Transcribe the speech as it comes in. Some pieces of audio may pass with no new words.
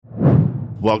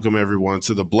Welcome everyone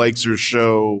to the Blazers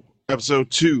Show, episode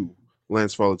 2.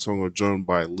 Lance Falatongo joined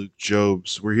by Luke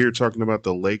Jobs. We're here talking about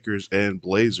the Lakers and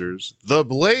Blazers. The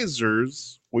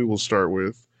Blazers, we will start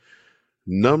with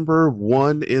number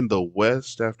 1 in the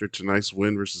West after tonight's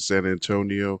win versus San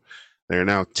Antonio. They are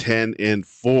now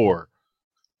 10-4.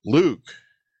 Luke,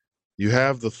 you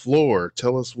have the floor.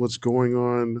 Tell us what's going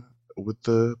on with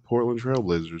the Portland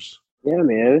Trailblazers. Yeah,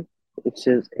 man. It's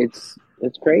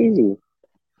crazy.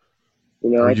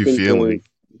 How are I you think feeling?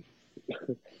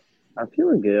 I'm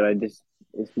feeling good. It's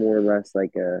more or less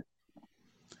like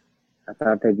I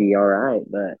thought they'd be all right,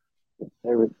 but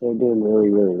they're doing really,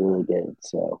 really, really good.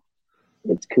 So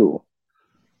it's cool.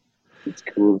 It's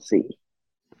cool to see.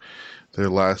 Their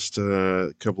last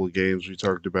couple of games, we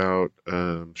talked about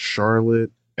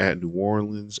Charlotte, at New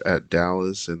Orleans, at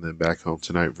Dallas, and then back home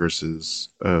tonight versus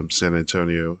San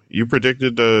Antonio. You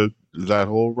predicted that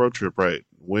whole road trip, right?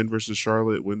 Win versus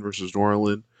Charlotte, win versus New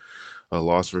Orleans, a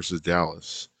loss versus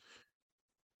Dallas.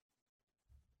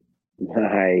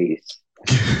 Nice.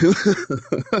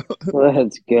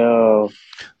 Let's go.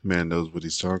 Man knows what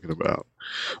he's talking about.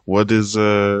 What is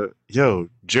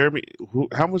Jeremy?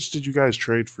 How much did you guys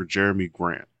trade for Jeremy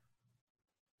Grant?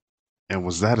 And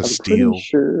was that a I'm pretty steal?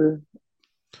 sure.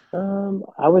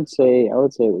 I would say it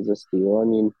was a steal. I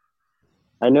mean,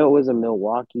 I know it was a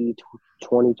Milwaukee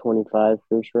 2025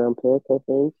 first round pick. I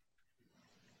think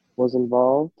was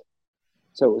involved.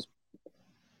 So it was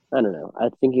I don't know. I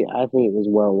think it was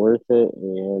well worth it,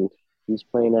 and he's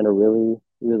playing at a really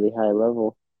really high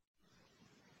level.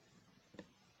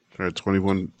 Had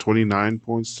 29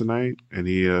 points tonight, and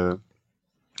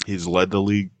he's led the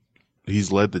league.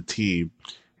 He's led the team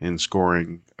in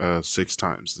scoring 6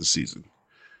 times this season.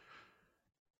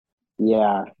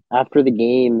 Yeah. After the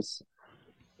games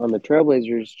on the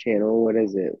Trailblazers channel, what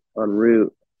is it on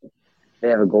Root? They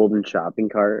have a golden shopping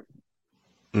cart.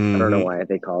 I don't know Hmm. why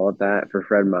they call it that for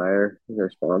Fred Meyer, their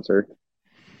sponsor.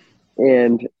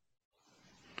 And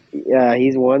yeah,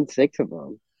 he's won six of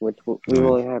them, which we've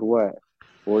only had what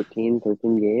 14,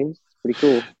 13 games. It's pretty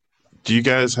cool. Do you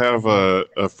guys have a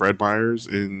Fred Meyers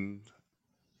in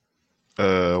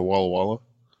Walla Walla?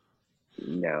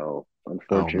 No,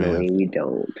 Oh man, unfortunately, we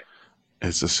don't.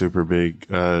 it's a super big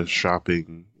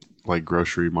shopping like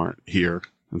grocery mart here,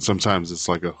 and sometimes it's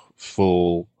like a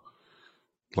full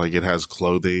like it has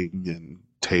clothing and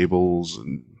tables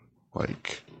and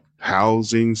like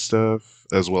housing stuff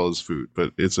as well as food.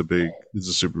 But it's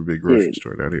a super big grocery Dude,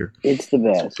 store down here. it's the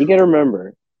best. You got to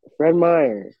remember, Fred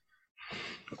Meyer.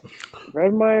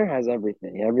 Fred Meyer has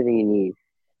everything you need.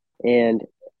 And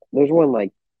there's one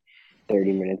like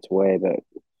 30 minutes away, but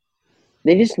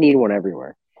they just need one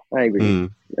everywhere. I agree.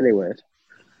 Mm. Anyways,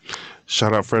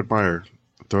 Shout out Fred Meyer.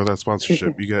 Throw that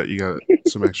sponsorship. You got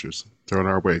some extras. Throw it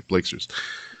our way, Blazers.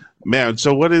 Man,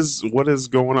 so what is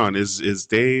going on? Is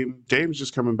Dame's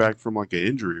just coming back from like an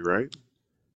injury, right?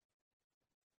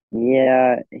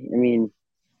 yeah, I mean,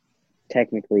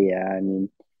 technically, yeah. I mean,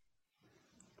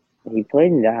 he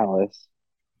played in Dallas,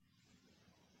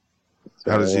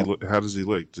 so How does he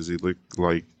look? Does he look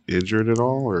like injured at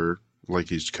all, or like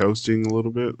he's coasting a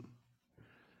little bit?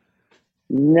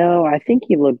 no, I think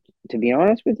he looked, to be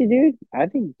honest with you, dude, I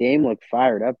think Dame looked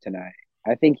fired up tonight.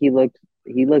 I think he looked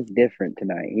different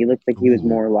tonight. He looked like he was Ooh,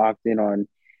 more locked in on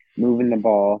moving the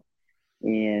ball.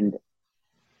 And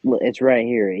it's right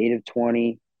here, 8 of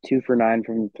 20, 2 for 9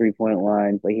 from the 3 point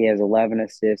line. But he has 11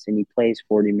 assists and he plays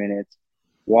 40 minutes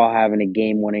while having a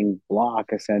game winning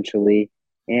block essentially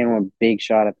and a big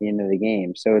shot at the end of the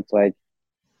game. So it's like,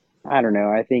 I don't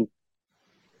know. I think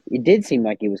it did seem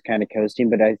like he was kind of coasting,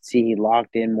 but I see he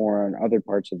locked in more on other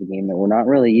parts of the game that we're not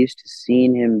really used to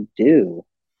seeing him do.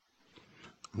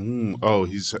 oh,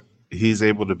 he's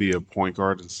able to be a point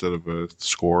guard instead of a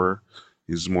scorer.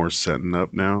 He's more setting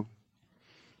up now.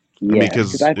 I mean, Yeah,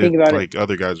 because because I it think about it, like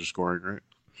other guys are scoring, right?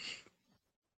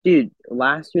 dude.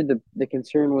 Last year, the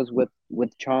concern was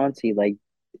with Chauncey, like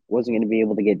wasn't going to be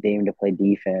able to get Dame to play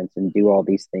defense and do all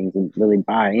these things and really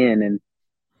buy in. And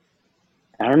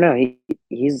I don't know.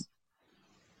 He's.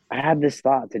 I had this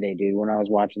thought today, dude, when I was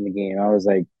watching the game. I was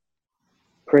like,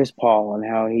 Chris Paul and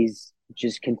how he's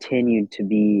just continued to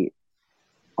be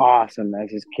awesome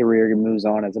as his career moves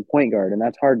on as a point guard, and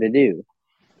that's hard to do.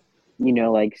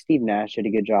 Like Steve Nash did a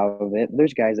good job of it.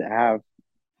 There's guys that have.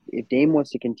 If Dame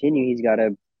wants to continue, he's got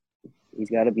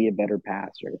to be a better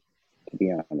passer, to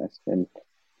be honest. And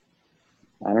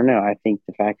I don't know. I think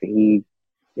the fact that he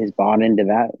is bought into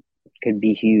that could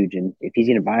be huge. And if he's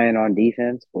going to buy in on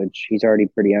defense, which he's already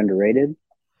pretty underrated,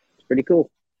 it's pretty cool.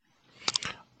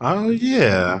 Oh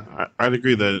yeah, I'd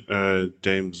agree that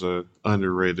Dame's a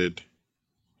underrated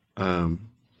um,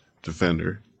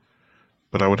 defender.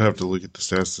 But I would have to look at the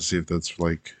stats to see if that's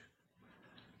like.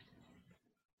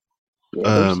 Yeah,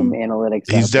 there's some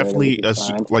analytics He's out there that we definitely could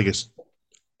find.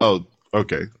 oh,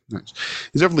 okay, nice.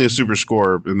 He's definitely a super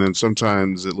scorer, and then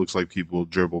sometimes it looks like people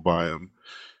dribble by him,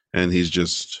 and he's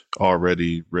just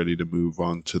already ready to move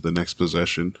on to the next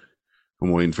possession.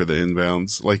 I'm waiting for the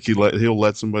inbounds. Like he'll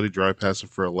let somebody drive past him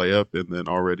for a layup, and then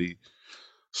already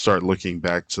start looking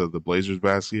back to the Blazers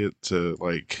basket to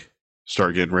like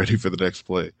start getting ready for the next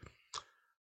play.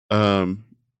 Um,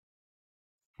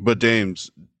 but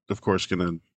Dame's of course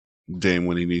gonna Dame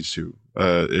when he needs to.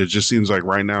 It just seems like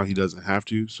right now he doesn't have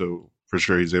to, so for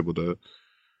sure he's able to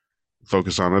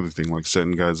focus on other things like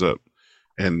setting guys up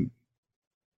and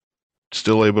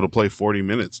still able to play 40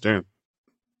 minutes. Damn,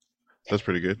 that's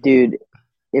pretty good. Dude,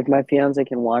 if my fiance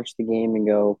can watch the game and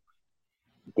go,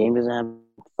 Dame doesn't have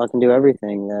to fucking do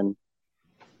everything, then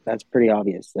that's pretty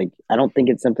obvious. Like, I don't think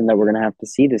it's something that we're gonna have to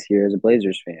see this year as a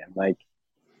Blazers fan. Like,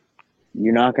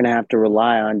 you're not gonna have to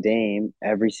rely on Dame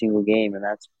every single game, and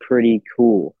that's pretty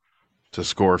cool. To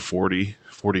score 40,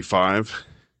 45,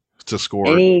 to score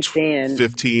Any fan,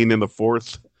 15 in the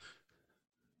fourth.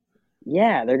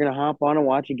 yeah, they're gonna hop on and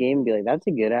watch a game and be like, "That's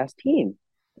a good ass team."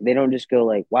 They don't just go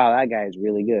like, "Wow, that guy is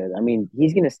really good." I mean,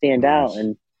 he's gonna stand out, Nice.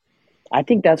 and I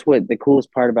think that's what the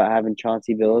coolest part about having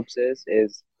Chauncey Billups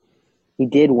is he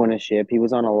did win a ship. He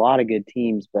was on a lot of good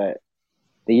teams, but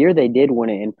the year they did win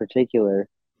it in particular,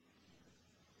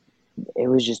 it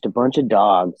was just a bunch of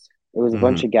dogs. It was a Mm-hmm.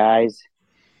 bunch of guys.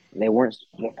 They weren't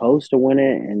supposed to win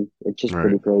it, and it's just Right.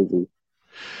 pretty crazy.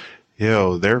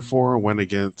 Yo, therefore went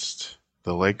against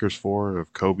the Lakers four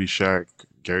of Kobe, Shaq,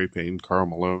 Gary Payton, Karl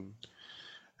Malone,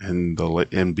 and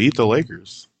beat the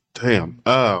Lakers. Damn.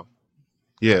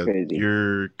 Yeah, Crazy.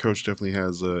 your coach definitely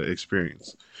has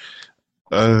experience.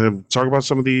 Talk about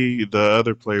some of the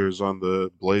other players on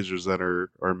the Blazers that are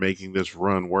making this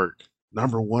run work.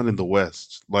 Number one in the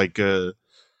West, like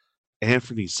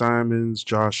Anthony Simons,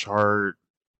 Josh Hart.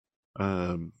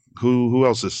 Who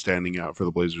else is standing out for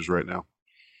the Blazers right now?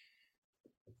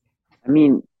 I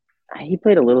mean, he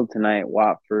played a little tonight,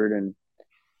 Watford, and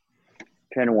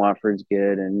Trent Watford's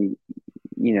good, and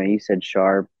you said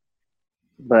Sharp,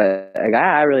 but a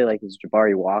guy I really like is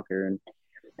Jabari Walker. And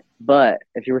but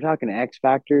if you were talking X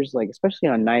factors, like especially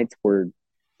on nights where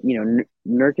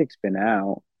Nurkic's been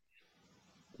out,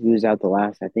 he was out the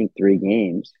last I think 3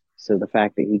 games. So the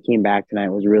fact that he came back tonight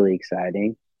was really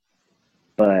exciting.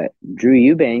 But Drew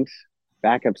Eubanks,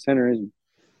 backup center, is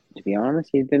to be honest,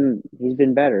 he's been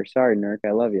better. Sorry, Nurk,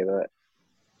 I love you, but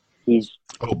he's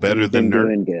Oh, better he's than been Nurk.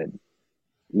 doing good.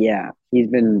 Yeah, he's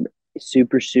been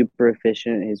super super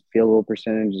efficient. His field goal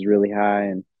percentage is really high,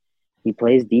 and he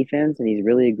plays defense and he's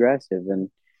really aggressive. And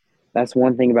that's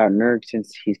one thing about Nurk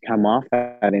since he's come off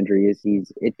that injury is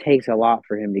it takes a lot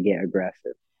for him to get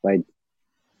aggressive. Like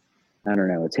I don't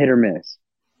know, it's hit or miss.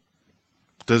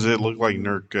 Does it look like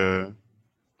Nurk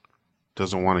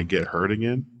doesn't want to get hurt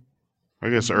again? I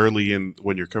guess early in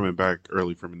when you're coming back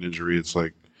early from an injury, it's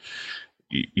like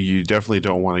you definitely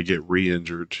don't want to get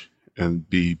re-injured and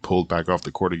be pulled back off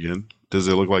the court again. Does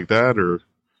it look like that, or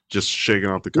just shaking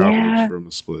off the cobwebs Yeah, from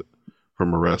a split,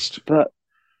 from a rest? but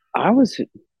I was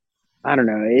I don't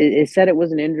know. It said it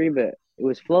was an injury, but it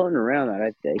was floating around that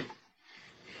I think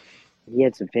he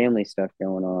had some family stuff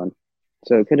going on,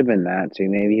 so it could have been that too.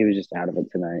 Maybe he was just out of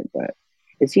it tonight, but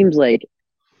it seems like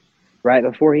right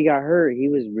before he got hurt, he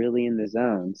was really in the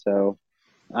zone. So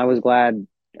I was glad,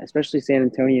 especially San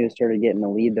Antonio started getting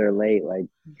a lead there late. Like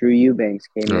Drew Eubanks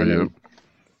came Oh in yeah, and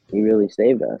he really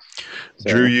saved us.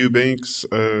 Drew So Eubanks,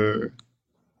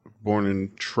 born in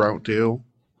Troutdale.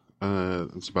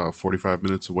 It's about 45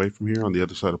 minutes away from here on the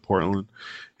other side of Portland,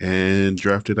 and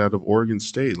drafted out of Oregon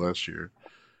State last year.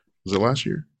 Was it last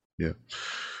year? Yeah.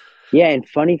 yeah, and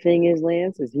funny thing is,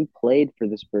 Lance, is he played for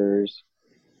the Spurs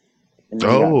and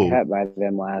then got Oh, cut by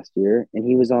them last year, and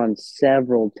he was on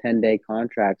several 10-day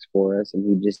contracts for us, and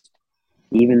he just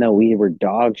even though we were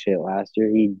dog shit last year,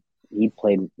 he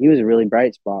played. He was a really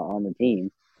bright spot on the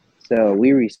team. So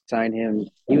we re-signed him.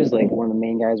 He was like one of the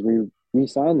main guys we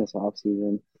re-signed this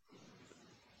offseason.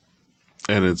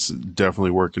 and it's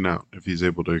definitely working out if he's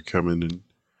able to come in and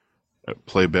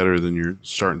play better than your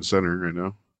starting center right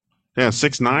now. Yeah,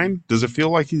 6'9". Does it feel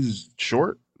like he's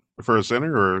short for a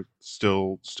center, or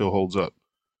still holds up?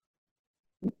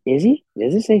 Is he?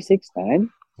 Does it say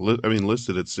 6'9"? I mean,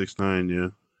 listed at 6'9". Yeah.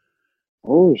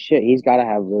 Holy shit, he's got to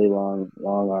have really long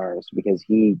arms because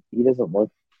he doesn't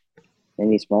look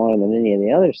any smaller than any of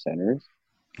the other centers.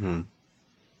 Hmm.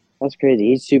 That's crazy.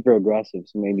 He's super aggressive,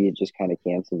 so maybe it just kind of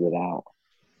cancels it out.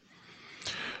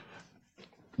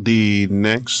 The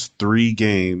next 3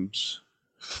 games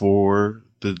for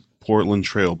the Portland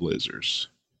Trailblazers.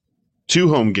 Two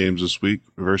home games this week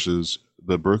versus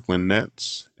the Brooklyn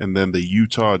Nets and then the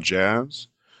Utah Jazz,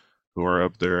 who are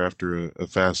up there after a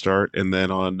fast start. And then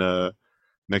on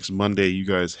next Monday, you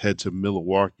guys head to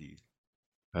Milwaukee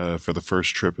for the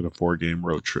first trip in a 4 game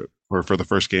road trip, or for the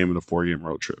first game in a 4 game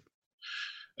road trip.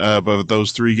 But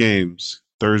those 3 games,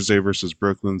 Thursday versus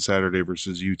Brooklyn, Saturday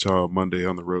versus Utah, Monday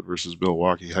on the road versus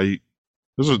Milwaukee. How you?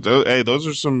 Those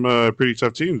are some pretty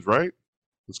tough teams, right?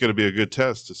 It's going to be a good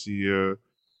test to see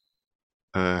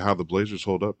how the Blazers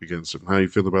hold up against them. How you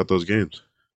feel about those games?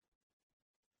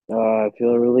 I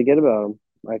feel really good about them.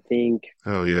 I think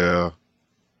Hell yeah.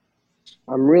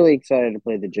 I'm really excited to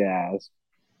play the Jazz.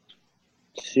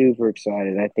 Super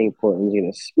excited. I think Portland's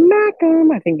gonna smack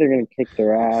them. I think they're gonna kick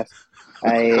their ass.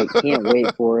 I can't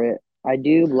wait for it. I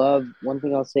do love one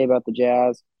thing I'll say about the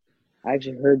Jazz. I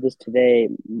actually heard this today.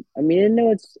 I mean, I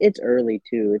know it's early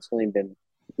too. It's only been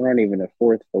we're not even a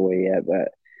fourth of the way yet, but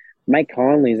Mike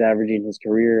Conley's averaging his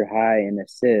career high in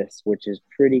assists, which is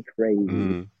pretty crazy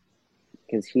Mm.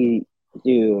 because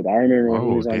dude, I remember when he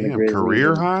Oh, was on the damn. Grizzlies Career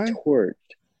and high? torched.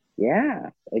 Yeah,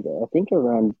 like I think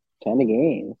around 10 a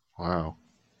game. Wow.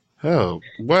 Hell,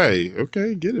 way.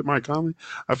 Okay, get it, Mike Conley.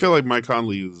 I feel like Mike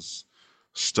Conley is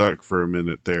stuck for a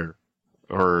minute there.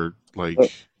 Or, like,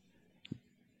 But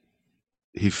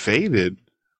he faded.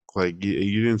 Like,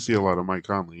 you didn't see a lot of Mike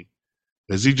Conley.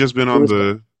 Has he just been it on was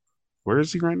the. Where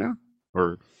is he right now?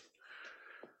 Or.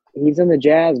 he's on the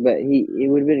Jazz, but he it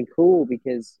would have been cool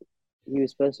because he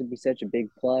was supposed to be such a big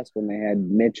plus when they had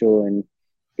Mitchell and Mhm.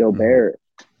 Gobert.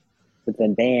 But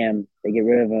then, bam, they get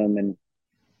rid of him, and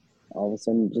all of a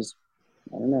sudden, just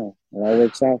I don't know, it all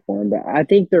works out for him. But I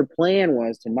think their plan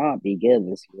was to not be good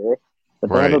this year, but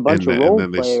they have a Right. bunch of And role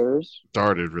then they players.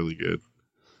 started really good.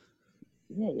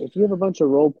 Yeah, if you have a bunch of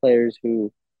role players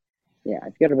who, yeah,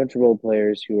 if you got a bunch of role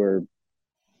players who are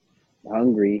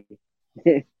hungry,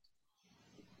 they're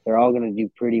all going to do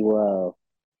pretty well.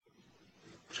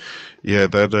 Yeah,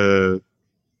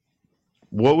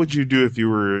 what would you do if you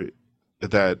were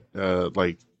that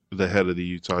like the head of the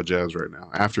Utah Jazz right now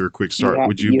after a quick start?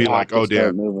 Would you You be have like, to "Oh,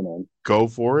 start damn, moving them. go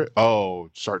for it"? Oh,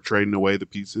 start trading away the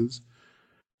pieces.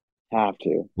 Have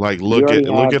to. Like You already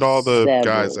look have at all the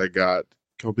guys several. I got.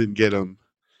 Come and get them.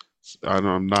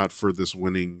 I'm not for this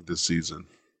winning this season.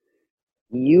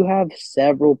 You have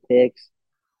several picks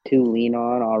to lean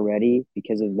on already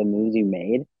because of the moves you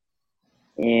made.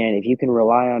 And if you can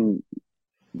rely on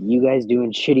you guys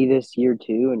doing shitty this year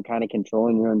too and kind of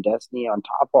controlling your own destiny on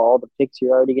top of all the picks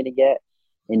you're already going to get.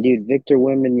 And dude, Victor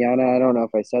Wembanyama, I don't know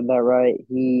if I said that right.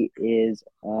 He is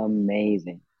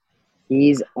amazing.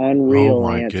 He's Oh unreal,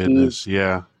 my Lance. goodness,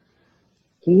 yeah,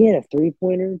 He hit a 3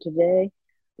 pointer today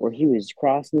where he was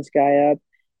crossing this guy up.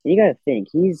 And you got to think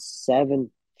he's 7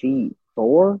 feet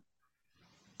 4,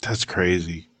 that's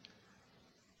crazy.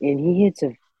 and he hits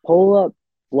a pull up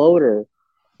floater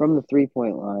from the 3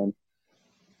 point line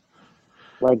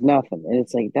like nothing. And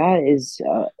it's like that is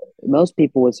most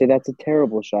people would say that's a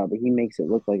terrible shot, but he makes it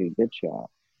look like a good shot.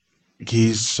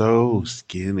 He's so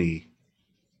skinny.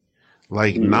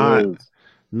 Like He is.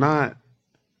 not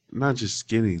not just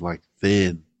skinny, like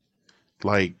thin.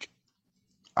 Like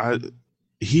I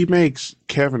he makes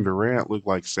Kevin Durant look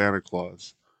like Santa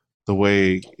Claus. The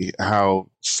way how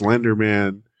Slender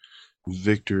Man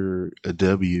Victor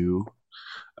W.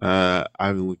 I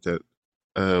haven't looked at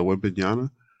Wembanyama.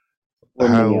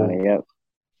 Wembanyama, How yep.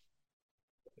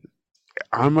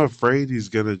 I'm afraid he's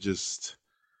gonna just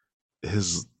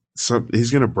his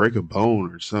he's gonna break a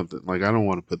bone or something. Like I don't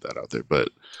want to put that out there, but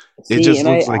it See, just and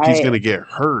looks like he's I gonna get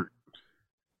hurt.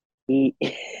 he,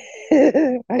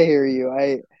 I hear you.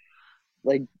 I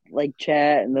like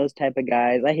Chat and those type of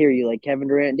guys. I hear you. Like Kevin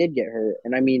Durant did get hurt,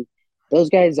 and I mean, those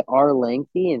guys are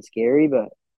lengthy and scary, but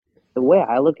the way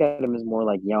I look at him is more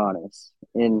like Giannis.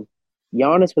 And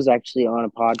Giannis was actually on a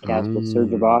podcast with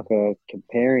Serge Um, Ibaka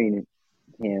comparing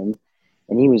him,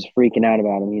 and he was freaking out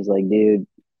about him. He's like, dude,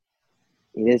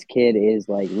 this kid is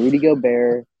like Rudy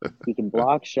Gobert. He can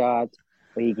block shots,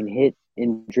 but he can hit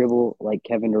and dribble like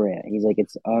Kevin Durant. He's like,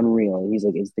 it's unreal. He's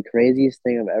like, it's the craziest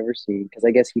thing I've ever seen because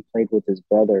I guess he played with his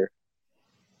brother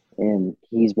and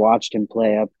he's watched him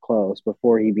play up close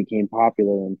before he became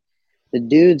popular. And the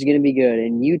dude's going to be good.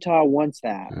 And Utah wants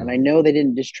that. And I know they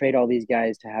didn't just trade all these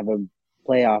guys to have a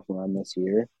playoff run this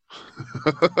year.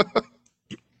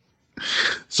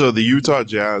 so the Utah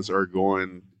Jazz are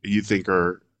going. You think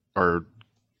are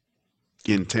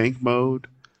in tank mode,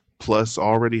 plus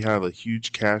already have a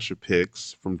huge cache of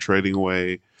picks from trading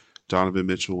away Donovan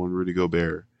Mitchell and Rudy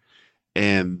Gobert,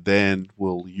 and then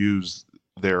will use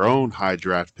their own high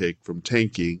draft pick from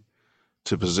tanking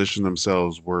to position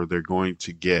themselves where they're going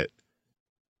to get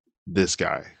this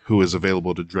guy who is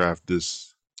available to draft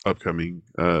this upcoming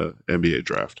NBA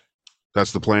draft.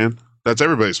 That's the plan. That's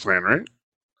everybody's plan, right?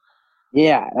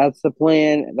 Yeah, that's the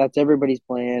plan. That's everybody's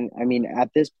plan. I mean,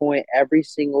 at this point, every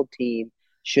single team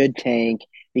should tank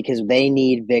because they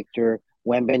need Victor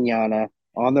Wembanyama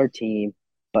on their team.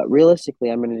 But realistically,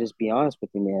 I'm going to just be honest with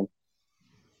you,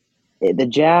 man. The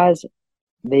Jazz,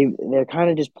 they're kind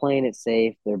of just playing it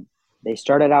safe. They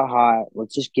started out hot.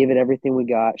 Let's just give it everything we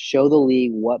got. Show the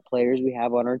league what players we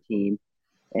have on our team,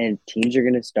 and teams are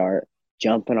going to start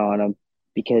jumping on them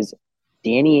because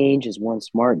Danny Ainge is one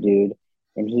smart dude,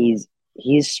 and he's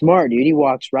smart, dude. He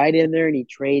walks right in there and he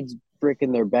trades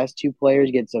freaking their best two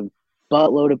players, gets a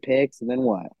buttload of picks, and then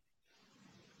what?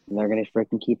 And they're gonna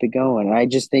freaking keep it going. And I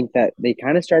just think that they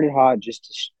kind of started hot just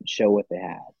to show what they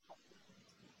had.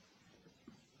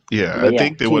 Yeah, But yeah,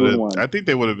 two and I one. think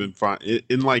they would have been fine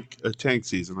in like a tank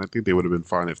season. I think they would have been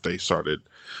fine if they started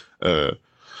uh,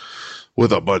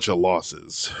 with a bunch of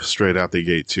losses straight out the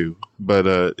gate too. But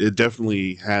it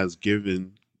definitely has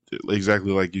given,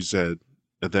 exactly like you said,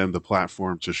 them the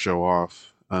platform to show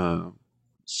off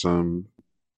some,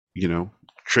 you know,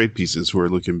 trade pieces who are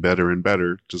looking better and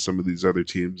better to some of these other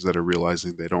teams that are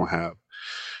realizing they don't have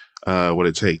what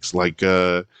it takes. Like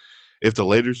if the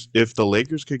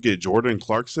Lakers could get Jordan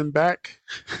Clarkson back,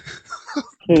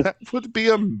 that would be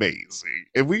amazing.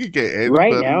 If we could get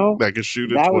Right anybody now, that could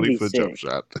shoot a that would 20 be foot jump sick.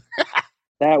 shot.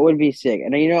 That would be sick.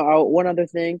 And one other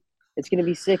thing, it's gonna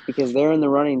be sick because they're in the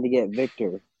running to get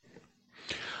Victor.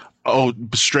 Oh,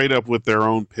 straight up with their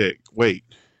own pick. Wait,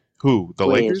 who? The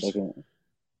Wait a Lakers? second.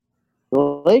 The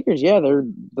Lakers, yeah, they're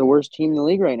the worst team in the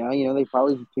league right now. They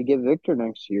probably could get Victor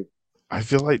next year. I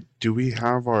feel like, do we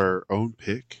have our own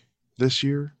pick this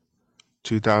year?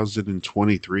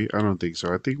 2023? I don't think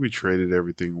so. I think we traded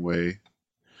everything away.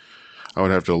 I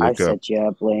would have to I look up. set you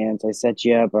up, Lance. I set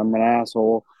you up. I'm an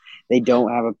asshole. They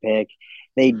don't have a pick.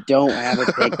 They don't have a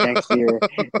pick next year.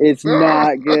 It's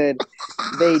not good.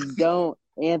 They don't.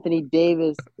 Anthony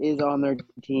Davis is on their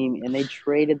team, and they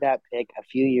traded that pick a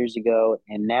few years ago,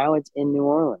 and now it's in New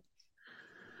Orleans.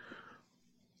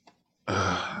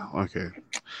 Okay.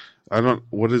 I don't.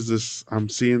 What is this? I'm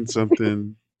seeing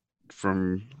something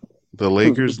from the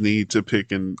Lakers need to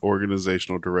pick an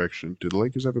organizational direction. Do the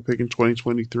Lakers have a pick in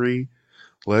 2023?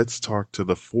 Let's talk to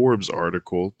the Forbes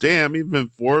article. Damn, even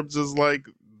Forbes is like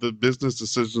the business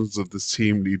decisions of this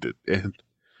team need to end.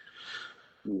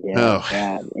 Yeah, Oh,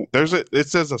 bad. it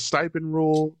says a stipend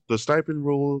rule. The stipend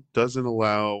rule doesn't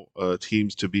allow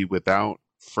teams to be without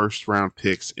first round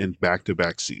picks in back to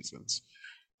back seasons.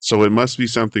 So it must be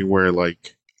something where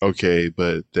like, okay,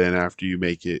 but then after you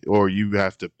make it, or you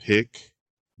have to pick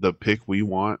the pick we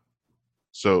want.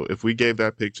 So if we gave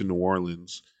that pick to New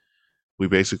Orleans, we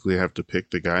basically have to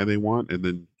pick the guy they want and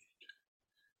then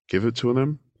give it to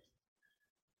them.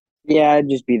 Yeah, it'd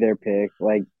just be their pick.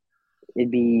 Like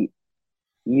it'd be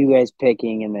you guys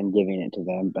picking and then giving it to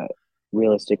them. But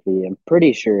realistically, I'm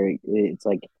pretty sure it's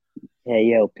like, hey,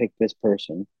 yo, pick this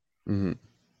person. Hmm.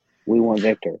 We want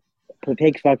Victor.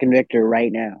 Pick fucking Victor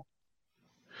right now.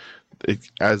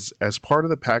 As part of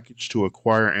the package to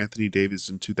acquire Anthony Davis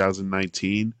in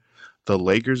 2019, the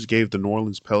Lakers gave the New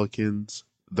Orleans Pelicans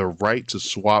the right to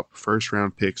swap first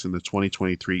round picks in the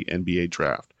 2023 NBA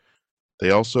draft.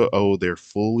 They also owe their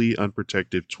fully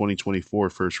unprotected 2024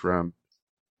 first rounder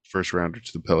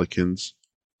to the Pelicans,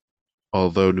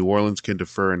 although New Orleans can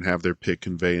defer and have their pick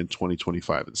convey in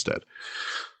 2025 instead.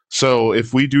 So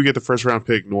if we do get the first round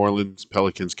pick, New Orleans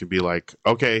Pelicans can be like,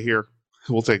 okay, here,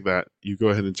 we'll take that. You go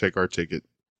ahead and take our ticket.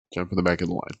 Jump in the back of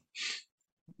the line.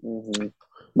 Mm-hmm.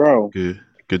 Bro,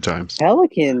 Good times.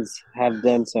 Pelicans have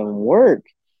done some work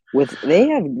with they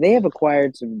have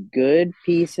acquired some good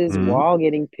pieces Mm-hmm. while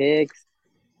getting picks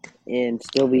and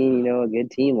still being a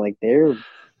good team. Like they're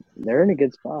in a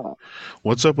good spot.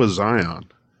 What's up with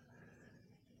Zion?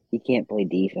 He can't play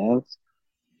defense,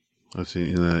 Let's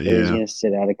see. so he's Yeah, gonna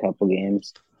sit out a couple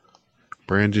games.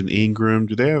 Brandon Ingram.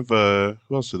 Do they have?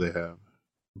 Who else do they have?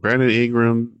 Brandon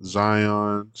Ingram,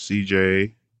 Zion,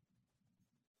 CJ.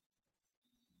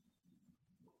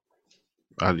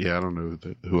 Yeah, I don't know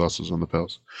who else is on the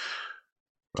Pels.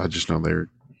 I just know they're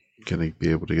gonna be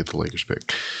able to get the Lakers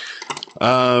pick.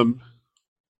 Um,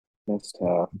 That's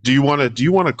tough. do you want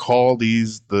to call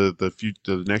these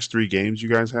the next three games you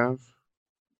guys have?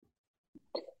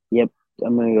 Yep,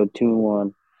 I'm gonna go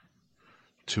 2-1.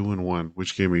 2-1.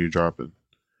 Which game are you dropping?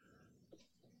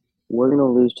 We're gonna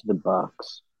lose to the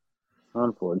Bucks,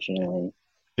 unfortunately.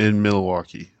 In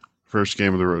Milwaukee. First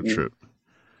game of the road Mm, trip.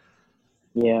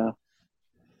 yeah,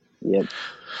 Yep.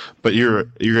 But you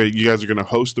guys are gonna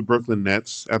host the Brooklyn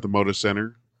Nets at the Moda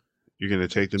Center. You're gonna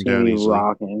take It's them gonna down be easily.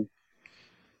 rocking.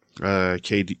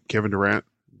 Kevin Durant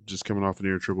just coming off a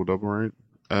near triple double, right?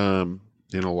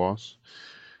 In a loss.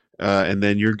 And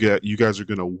then you guys are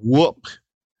gonna whoop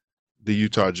the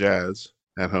Utah Jazz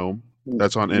at home.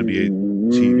 That's on NBA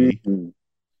TV. Mm-hmm.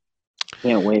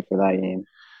 Can't wait for that game.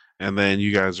 And then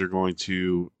you guys are going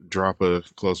to drop a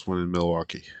close one in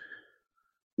Milwaukee.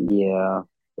 Yeah,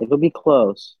 it'll be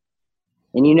close.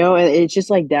 And it's just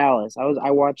like Dallas.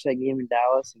 I watched that game in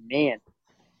Dallas, and man,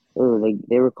 ooh,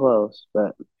 they were close,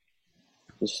 but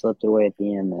just slipped away at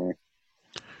the end there.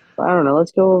 But I don't know.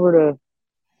 Let's go over to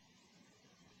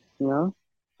you know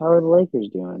how are the Lakers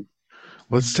doing?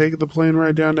 Let's take the plane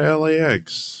right down to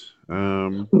LAX.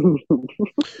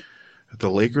 The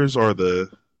Lakers are the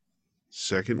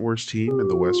second worst team in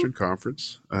the Western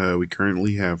Conference. We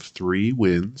currently have 3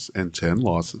 wins and 10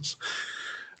 losses.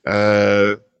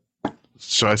 Uh,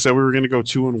 so I said we were going to go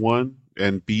 2-1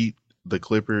 and beat the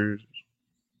Clippers,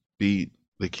 beat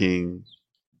the Kings,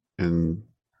 and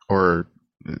or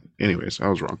anyways, I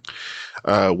was wrong.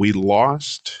 We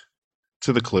lost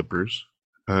to the Clippers,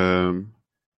 um,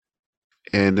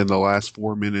 and in the last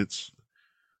 4 minutes,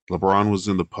 LeBron was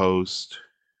in the post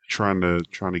trying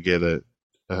to get a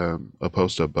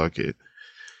post up bucket,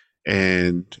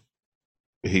 and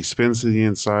he spins to the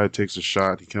inside, takes a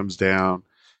shot. He comes down,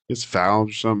 gets fouled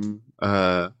or something.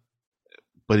 But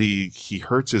he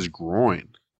hurts his groin,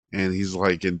 and he's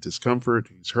like in discomfort.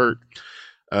 He's hurt.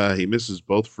 He misses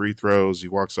both free throws. He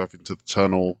walks off into the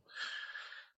tunnel.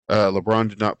 LeBron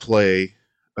did not play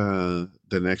the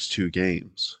next 2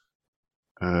 games.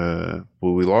 But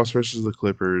we lost versus the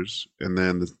Clippers, and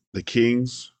then the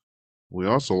Kings. We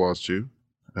also lost to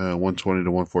 120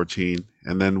 to 114,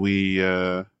 and then we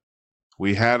had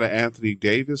an Anthony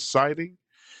Davis sighting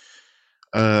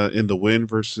in the win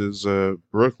versus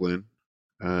Brooklyn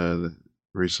uh,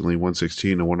 recently,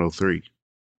 116 to 103.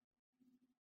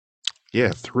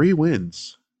 Yeah, 3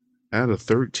 wins out of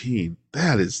 13.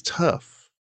 That is tough.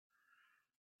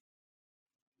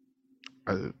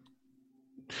 Uh,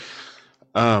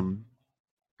 um,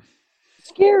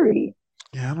 Scary.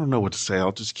 yeah, I don't know what to say.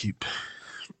 I'll just keep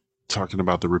talking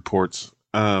about the reports.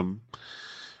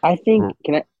 I think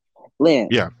can I, Lance?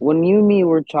 Yeah, When you and me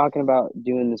were talking about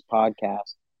doing this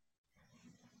podcast,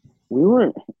 we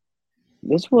weren't.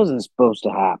 This wasn't supposed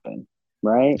to happen,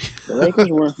 right? The Lakers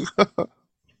weren't.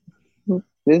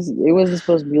 This it wasn't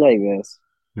supposed to be like this.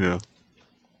 yeah.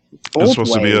 It's Both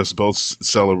supposed to be ways. us both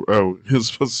celebrate. Oh,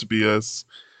 it's supposed to be us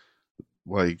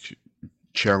like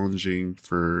challenging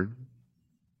for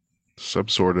some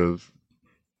sort of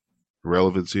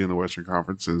relevancy in the Western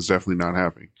Conference, and it's definitely not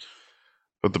happening.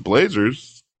 But the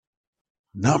Blazers,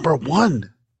 number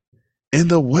one in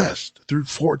the West through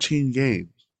 14 games.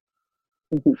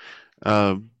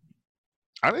 Um,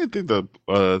 I didn't think the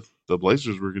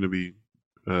Blazers were going to be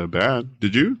bad.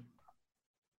 Did you?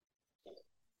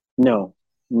 No,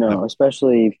 No. no,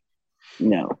 especially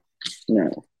no,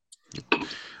 no.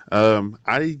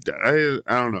 I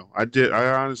don't know. I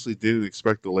honestly didn't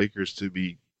expect the Lakers to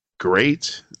be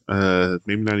great.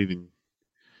 Maybe not even.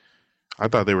 I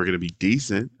thought they were going to be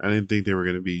decent. I didn't think they were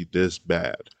going to be this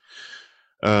bad.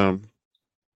 Um,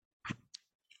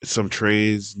 some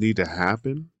trades need to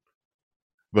happen,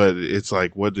 but it's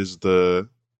like, what is the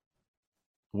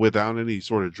without any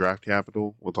sort of draft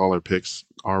capital, with all our picks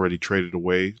already traded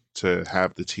away to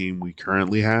have the team we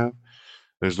currently have,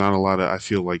 there's not a lot of, I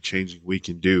feel like, changing we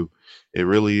can do. It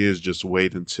really is just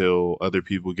wait until other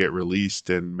people get released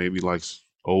and maybe like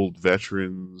old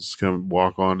veterans come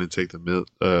walk on and take the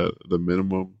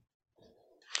minimum.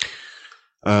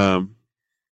 Um,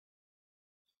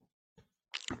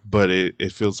 but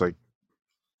it feels like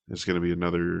it's going to be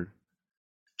another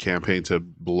campaign to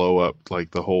blow up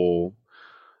like the whole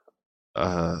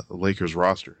Lakers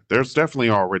roster. There's definitely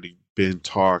already been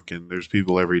talk, and there's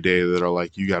people every day that are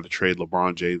like, "You got to trade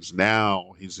LeBron James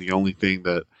now. He's the only thing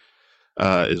that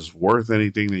is worth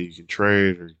anything that you can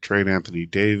trade, or trade Anthony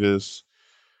Davis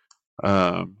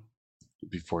um,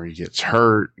 before he gets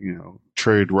hurt. You know,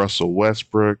 trade Russell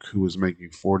Westbrook, who was making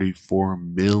 $44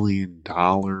 million.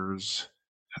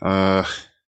 Uh,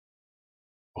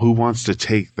 who wants to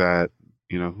take that?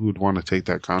 You know, who would want to take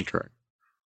that contract?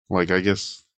 Like, I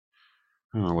guess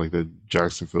I don't know, like the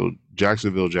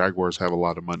Jacksonville Jaguars have a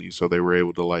lot of money, so they were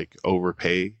able to like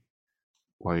overpay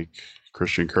like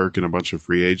Christian Kirk and a bunch of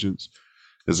free agents.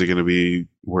 Is it going to be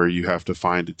where you have to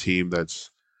find a team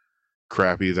that's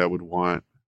crappy that would want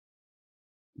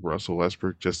Russell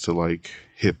Westbrook just to like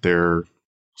hit their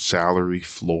salary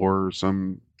floor or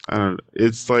some? I don't know.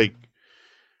 It's like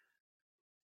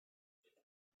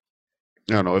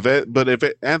I don't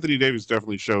know Anthony Davis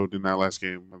definitely showed in that last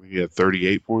game. I think he had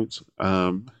 38 points.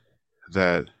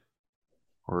 That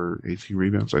or 18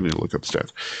 rebounds. I need to look up the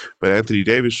stats. But Anthony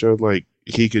Davis showed like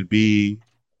he could be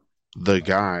the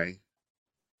guy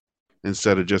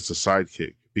instead of just a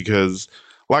sidekick. Because,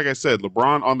 like I said,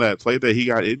 LeBron on that play that he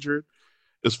got injured,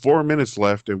 there's 4 minutes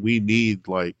left, and we need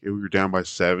like we were down by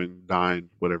 7, 9,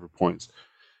 whatever points,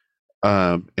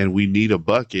 and we need a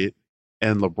bucket.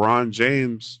 And LeBron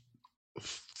James,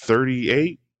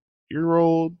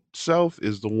 38-year-old self,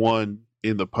 is the one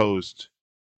in the post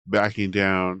backing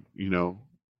down,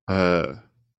 uh,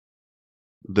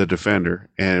 the defender,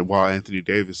 and while Anthony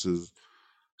Davis is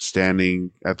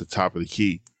standing at the top of the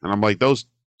key. And I'm like, those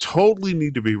totally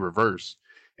need to be reversed.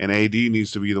 And AD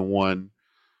needs to be the one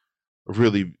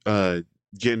really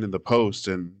getting in the post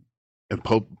and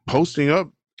posting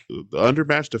up the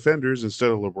undermatched defenders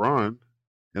instead of LeBron.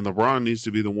 And LeBron needs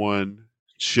to be the one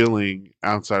chilling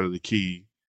outside of the key,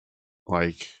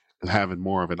 like having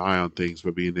more of an eye on things,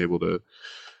 but being able to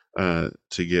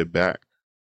get back.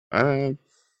 Uh,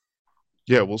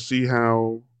 yeah, we'll see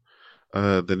how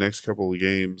the next couple of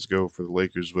games go for the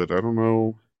Lakers, but I don't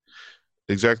know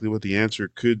exactly what the answer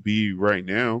could be right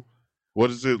now. What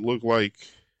does it look like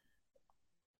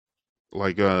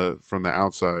from the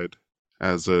outside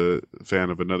as a fan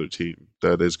of another team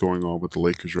that is going on with the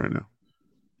Lakers right now?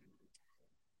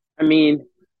 I mean,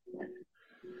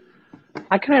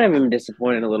 I kind of am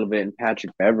disappointed a little bit in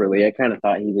Patrick Beverly. I kind of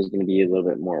thought he was going to be a little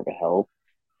bit more of a help,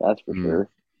 that's for Mm. sure.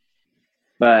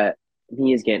 But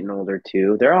he is getting older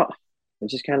too. They're all,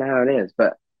 it's just kind of how it is.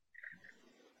 But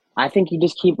I think you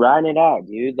just keep riding it out,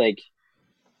 dude. Like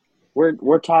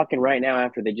we're talking right now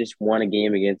after they just won a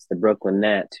game against the Brooklyn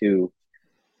Nets, who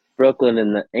Brooklyn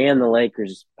and the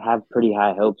Lakers have pretty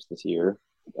high hopes this year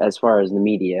as far as the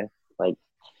media, like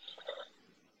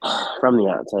from the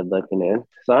outside looking in.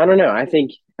 So I don't know. I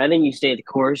think you stay the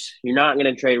course. You're not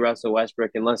going to trade Russell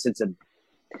Westbrook unless it's a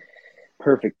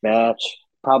perfect match.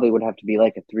 Probably would have to be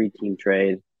like a 3-team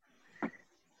trade.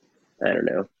 I don't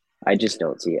know. I just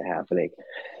don't see it happening.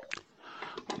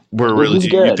 We're I mean, really he's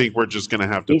you good. think we're just gonna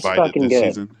have to He's bite it fucking this good.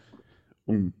 season?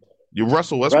 Mm. You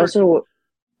Russell Westbrook?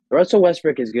 Russell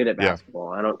Westbrook is good at Yeah. basketball.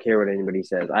 I don't care what anybody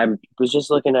says. I was just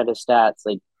looking at his stats.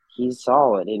 Like he's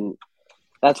solid, and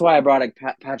that's why I brought up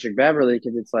Patrick Beverly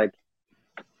because it's like,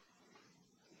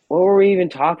 what were we even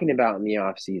talking about in the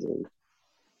off season?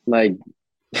 Like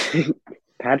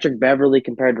Patrick Beverly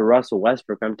compared to Russell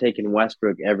Westbrook. I'm taking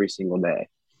Westbrook every single day.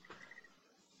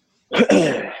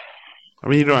 I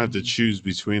mean, you don't have to choose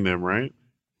between them, right?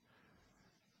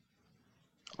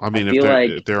 I I mean, if feel they're like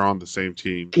if they're on the same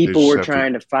team, they people just were have to.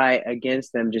 trying to fight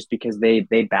against them just because they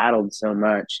battled so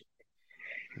much,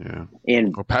 Yeah.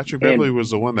 and Well, Patrick Beverly and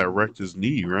was the one that wrecked his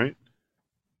knee, right?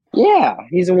 yeah,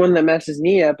 he's the one that messed his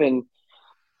knee up, and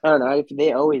I don't know.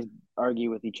 They always argue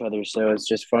with each other, so it's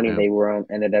just funny Yeah. they were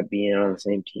ended up being on the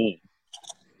same team.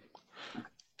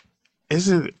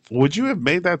 Isn't would you have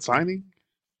made that signing?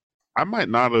 I might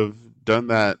not have done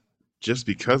that just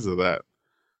because of that.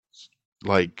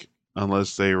 Like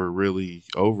unless they were really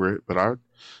over it, but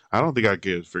I don't think I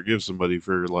could forgive somebody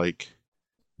for like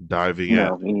diving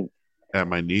No, I mean, at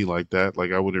my knee like that.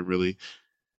 Like I wouldn't really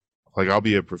like I'll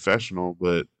be a professional,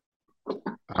 but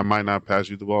I might not pass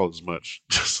you the ball as much.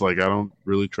 Just like I don't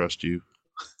really trust you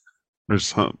or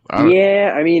something. I don't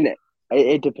yeah, I mean,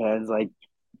 it depends. Like,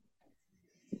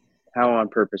 how on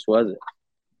purpose was it?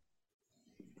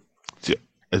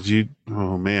 as you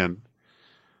oh man.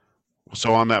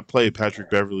 So on that play, Patrick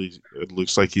Beverly, it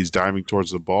looks like he's diving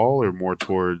towards the ball or more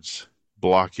towards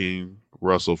blocking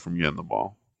Russell from getting the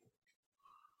ball.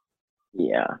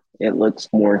 Yeah, it looks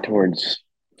more towards.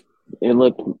 It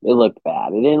looked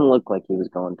bad. It didn't look like he was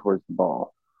going towards the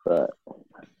ball, but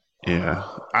Yeah,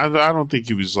 I don't think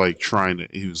he was like trying to.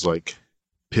 He was like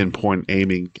pinpoint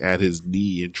aiming at his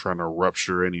knee and trying to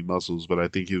rupture any muscles, but I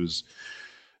think he was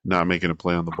not making a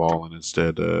play on the ball and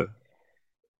instead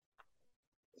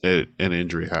an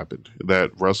injury happened.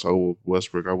 That Russell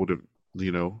Westbrook, I wouldn't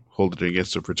hold it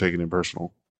against him for taking it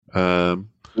personal. Um,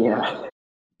 yeah,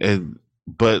 and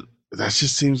but that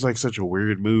just seems like such a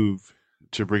weird move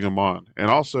to bring him on. And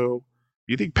also,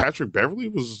 you think Patrick Beverly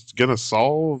was gonna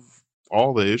solve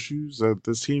all the issues that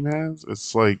this team has?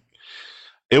 It's like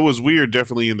it was weird,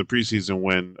 definitely in the preseason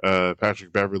when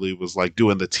Patrick Beverly was like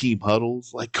doing the team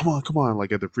huddles, like come on,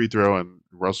 like at the free throw, and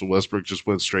Russell Westbrook just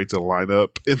went straight to the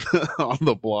lineup on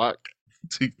the block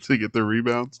to get the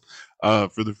rebounds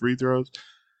for the free throws.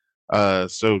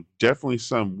 So definitely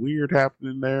some weird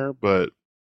happening there, but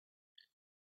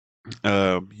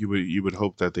you would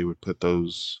hope that they would put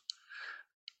those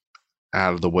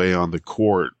out of the way on the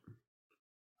court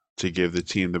to give the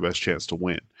team the best chance to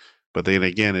win. But then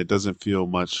again, it doesn't feel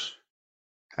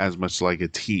as much like a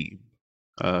team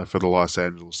for the Los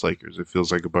Angeles Lakers. It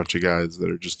feels like a bunch of guys that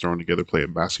are just thrown together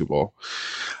playing basketball.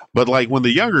 But like when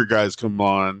the younger guys come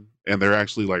on and they're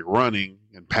actually like running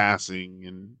and passing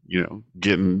and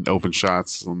getting open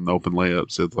shots and open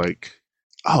layups, it's like,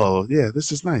 oh yeah,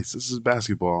 this is nice. This is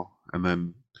basketball. And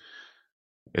then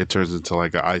it turns into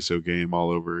like an ISO game all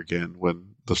over again when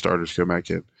the starters come back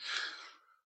in.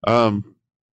 Um,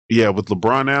 yeah, with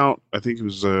LeBron out, I think it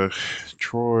was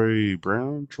Troy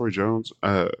Brown, Troy Jones,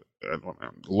 I don't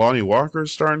know. Lonnie Walker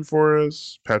starting for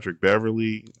us, Patrick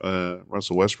Beverly,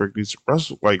 Russell Westbrook.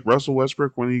 Russell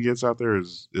Westbrook when he gets out there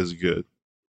is good.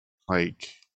 Like,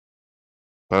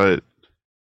 but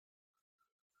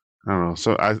I don't know.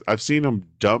 So I've seen him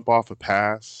dump off a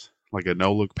pass, like a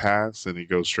no look pass, and he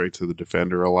goes straight to the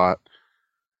defender a lot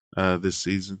this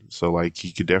season. So like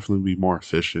he could definitely be more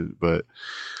efficient. But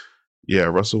yeah,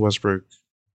 Russell Westbrook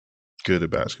good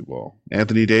at basketball.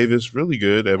 Anthony Davis really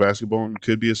good at basketball and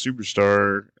could be a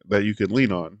superstar that you could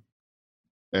lean on.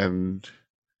 And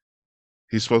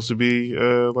he's supposed to be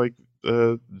like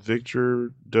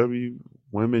Victor W.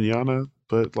 Wembanyama,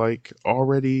 but like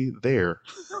already there,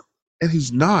 and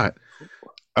he's not.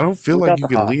 I don't feel like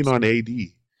Without you the can lean hops. on AD.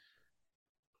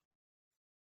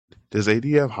 Does AD have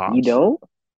You hops? don't?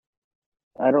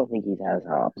 I don't think he has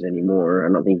hops anymore.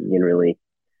 I don't think he can really.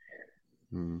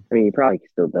 Hmm. I mean, he probably can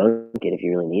still dunk it if he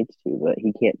really needs to, but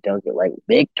he can't dunk it like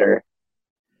Victor.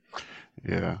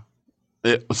 Yeah.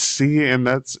 See,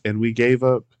 and we gave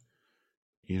up,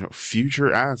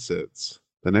 future assets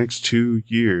the next 2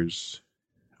 years.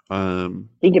 Um,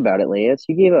 Think about it, Lance.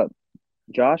 You gave up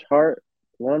Josh Hart,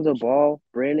 Lonzo Ball,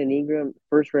 Brandon Ingram,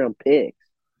 first round picks.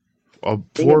 Think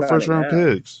four about first it round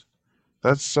now. picks.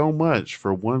 That's so much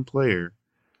for one player.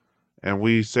 And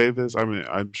we say this. I mean,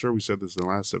 I'm sure we said this in the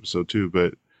last episode too,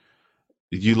 but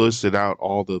you listed out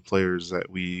all the players that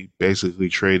we basically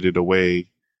traded away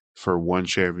for one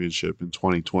championship in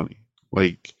 2020.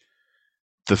 Like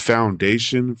the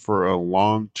foundation for a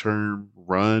long-term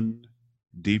run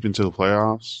deep into the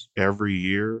playoffs every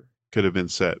year could have been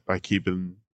set by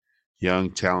keeping young,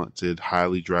 talented,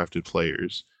 highly drafted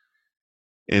players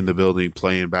in the building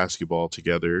playing basketball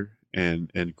together and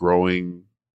growing,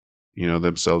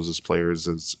 themselves as players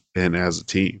as a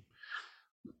team.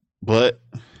 But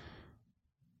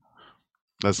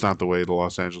that's not the way the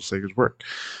Los Angeles Lakers work.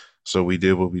 So we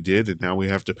did what we did, and now we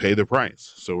have to pay the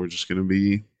price. So we're just going to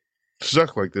be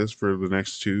stuck like this for the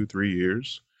next 2, 3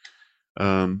 years.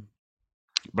 Um,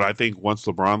 but I think once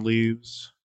LeBron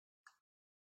leaves,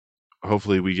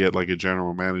 hopefully we get like a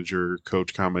general manager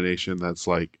coach combination that's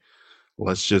like,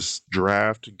 let's just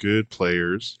draft good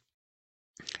players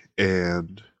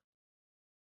and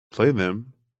play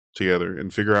them together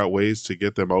and figure out ways to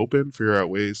get them open, figure out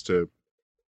ways to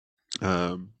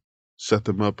um, set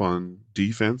them up on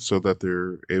defense so that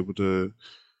they're able to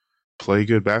play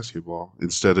good basketball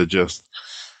instead of just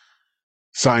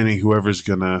signing whoever's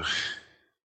gonna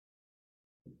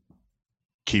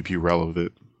keep you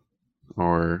relevant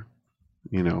or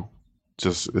you know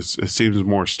just it seems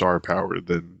more star power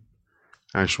than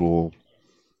actual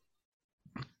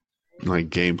like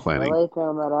game planning. LA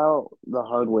found that out the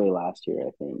hard way last year.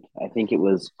 I think it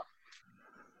was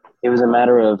a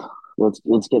matter of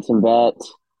let's get some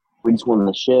bets. We just won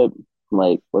the ship.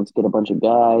 Like let's get a bunch of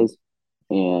guys.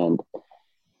 And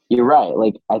you're right.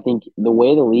 Like I think the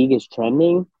way the league is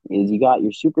trending is you got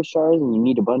your superstars and you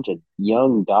need a bunch of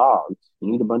young dogs.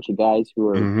 You need a bunch of guys who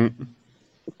are Mm-hmm.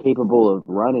 capable of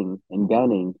running and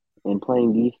gunning and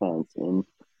playing defense and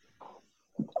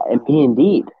being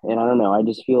deep. And I don't know. I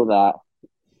just feel that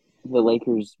the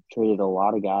Lakers traded a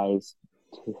lot of guys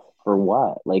for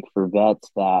what? Like for vets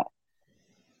that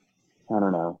I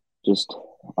don't know, just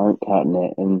aren't cutting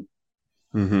it. And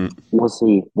Mm-hmm. we'll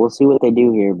see. We'll see what they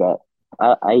do here, but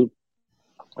I I,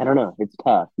 I don't know. It's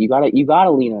tough. You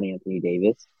gotta lean on Anthony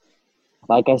Davis.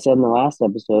 Like I said in the last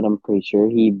episode, I'm pretty sure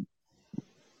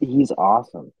he's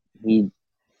awesome. He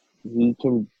he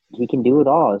can do it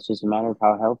all. It's just a matter of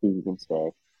how healthy he can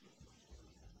stay.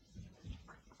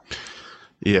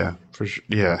 Yeah, for sure.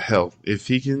 Yeah, hell, if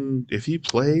he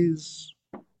plays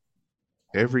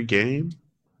every game,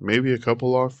 maybe a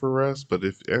couple off for rest, but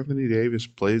if Anthony Davis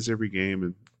plays every game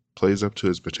and plays up to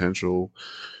his potential,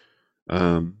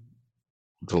 um,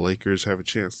 the Lakers have a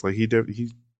chance. Like he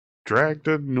dragged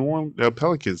a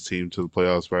Pelicans team to the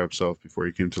playoffs by himself before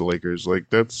he came to the Lakers. Like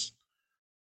that's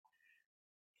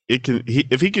it can he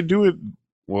if he can do it.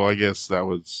 Well, I guess that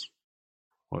was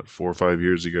what 4 or 5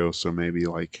 years ago, so maybe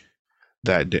like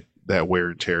that wear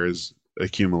and tear is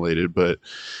accumulated, but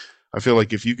I feel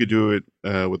like if you could do it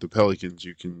with the Pelicans,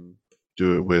 you can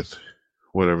do it with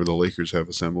whatever the Lakers have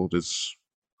assembled. It's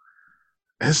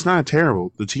not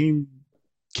terrible. The team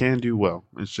can do well.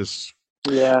 It's just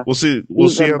Yeah, we'll see. We'll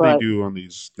see even how they but do on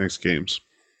these next games.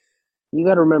 you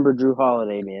got to remember Drew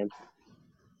Holiday, man.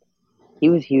 He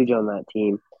was huge on that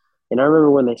team. And I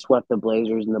remember when they swept the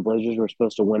Blazers, and the Blazers were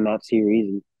supposed to win that series.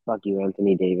 And fuck you,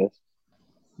 Anthony Davis.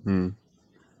 Mm.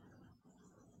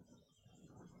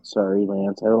 Sorry,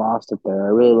 Lance. I lost it there. I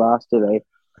really lost it.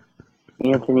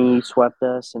 Anthony swept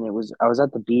us, and I was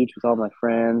at the beach with all my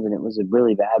friends, and it was a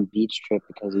really bad beach trip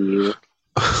because of you.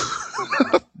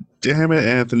 Damn it,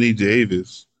 Anthony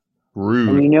Davis. And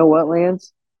Rude. you know what,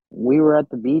 Lance? We were at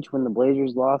the beach when the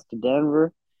Blazers lost to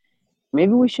Denver.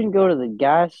 Maybe we shouldn't go to the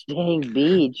gosh dang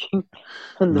beach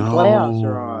when the playoffs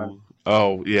are on. No.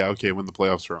 Oh, yeah, okay, when the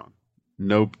playoffs are on.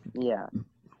 Nope. Yeah,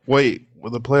 Wait,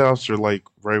 when the playoffs are like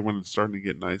right when it's starting to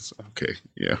get nice. Okay,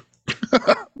 yeah.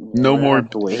 yeah, No we're gonna more have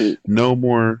to wait. no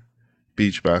more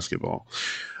beach basketball.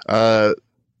 Uh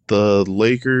the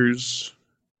Lakers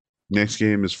next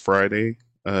game is Friday,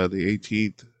 the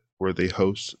 18th, where they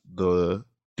host the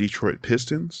Detroit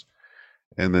Pistons,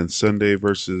 and then Sunday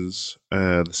versus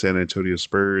the San Antonio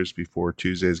Spurs before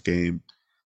Tuesday's game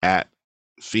at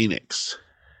Phoenix.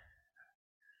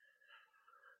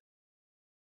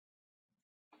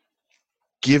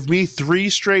 Give me 3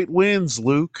 straight wins,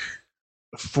 Luke,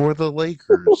 for the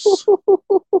Lakers.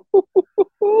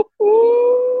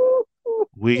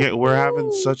 We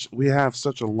have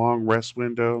such a long rest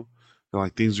window.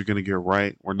 Like things are gonna get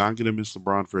right. We're not gonna miss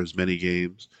LeBron for as many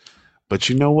games. But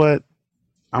you know what?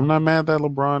 I'm not mad that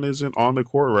LeBron isn't on the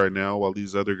court right now while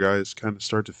these other guys kind of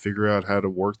start to figure out how to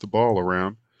work the ball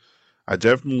around. I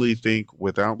definitely think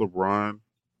without LeBron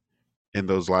in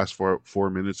those last four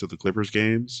minutes of the Clippers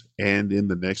games and in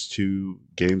the next 2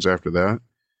 games after that,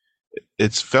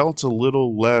 it's felt a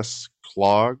little less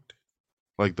clogged.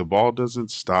 Like the ball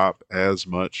doesn't stop as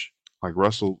much. Like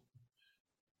Russell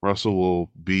will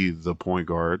be the point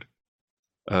guard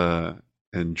uh,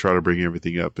 and try to bring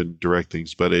everything up and direct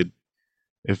things, but it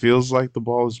feels like the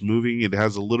ball is moving. It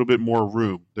has a little bit more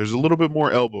room. There's a little bit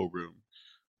more elbow room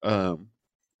um,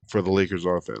 for the Lakers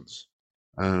offense.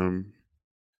 Um,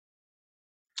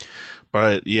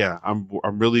 but yeah, I'm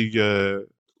really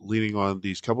leaning on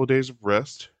these couple of days of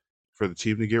rest for the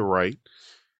team to get right,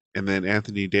 and then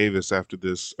Anthony Davis after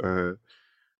this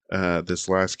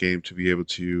last game to be able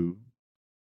to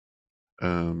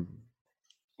um,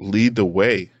 lead the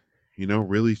way. You know,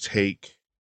 really take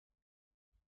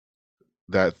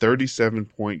that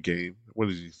 37-point game. What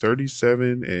is he?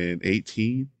 37 and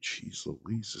 18. Jeez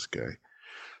Louise, this guy.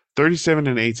 37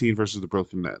 and 18 versus the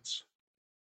Brooklyn Nets.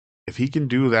 If he can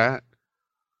do that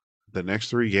the next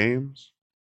 3 games,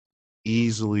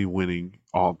 easily winning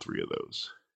all 3 of those.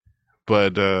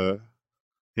 But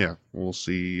yeah, we'll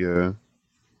see how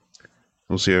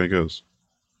it goes.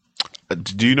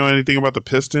 Do you know anything about the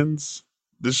Pistons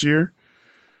this year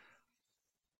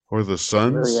or the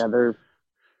Not really. Suns? Yeah, they're.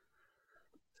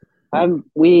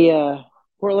 We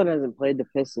Portland hasn't played the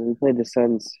Pistons. We played the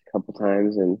Suns a couple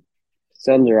times, and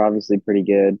Suns are obviously pretty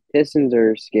good. Pistons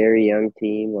are a scary young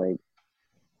team. Like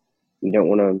you don't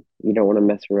want to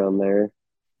mess around there.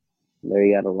 There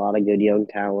you got a lot of good young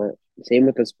talent. Same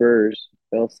with the Spurs.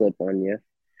 They'll slip on you.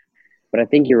 But I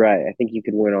think you're right. I think you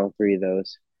could win all 3 of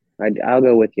those. I'll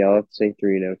go with you. I'll say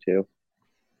 3-0 too.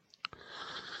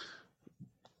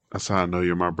 That's how I know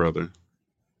you're my brother.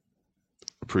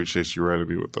 Appreciate you writing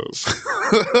me with those.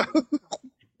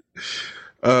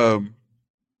 um,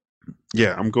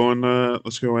 yeah, I'm going.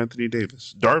 Let's go, Anthony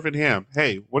Davis, Darvin Ham.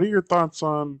 Hey, what are your thoughts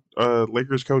on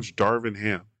Lakers coach Darvin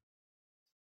Ham?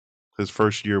 His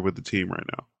first year with the team right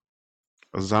now.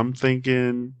 As I'm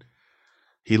thinking,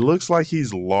 he looks like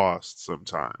he's lost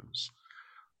sometimes.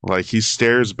 Like he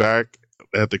stares back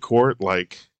at the court,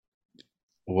 like,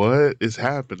 what is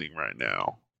happening right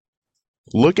now?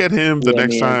 Look at him the Yeah,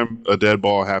 next man. time a dead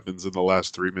ball happens in the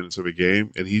last 3 minutes of a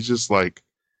game, and he's just like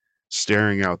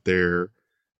staring out there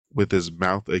with his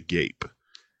mouth agape.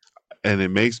 And it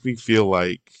makes me feel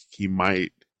like he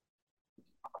might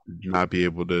not be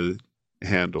able to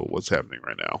handle what's happening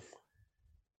right now.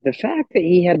 The fact that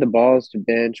he had the balls to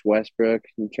bench Westbrook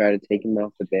and try to take him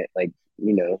off the bench, like,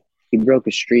 he broke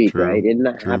a streak, right? True, Didn't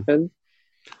that true. happen?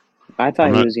 I I'm thought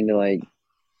he not. was going to, like,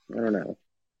 I don't know.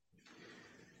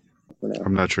 I don't know.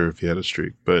 I'm not sure if he had a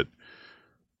streak, but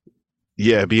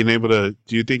yeah, being able to.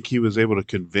 Do you think he was able to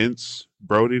convince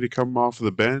Brody to come off of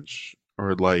the bench,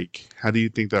 or like, how do you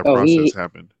think that Oh, process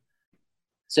happened?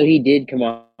 so he did come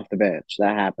off the bench.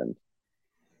 That happened.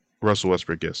 Russell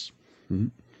Westbrook, yes.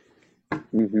 Mhm.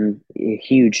 A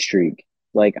huge streak.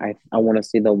 Like I want to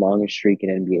see the longest streak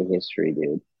in NBA history,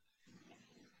 dude.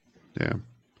 Yeah.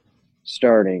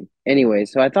 Starting anyway,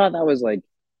 so I thought that was like,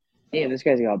 damn, this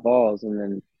guy's got balls. And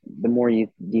then the more you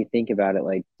think about it,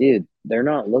 like, dude, they're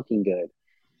not looking good.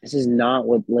 This is not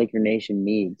what Laker Nation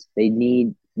needs. They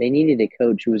needed a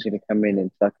coach who was going to come in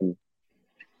and fucking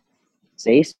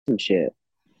say some shit.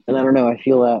 And I don't know. I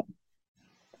feel that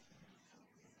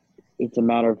it's a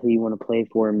matter of who you want to play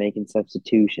for and making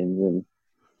substitutions and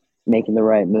making the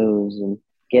right moves and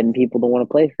getting people to want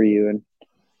to play for you. And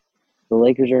the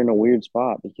Lakers are in a weird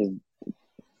spot because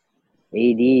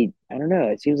AD, I don't know.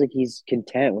 It seems like he's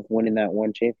content with winning that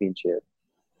one championship.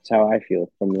 That's how I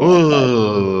feel from the outside.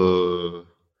 Oh,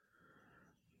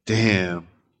 damn.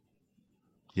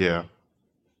 Yeah.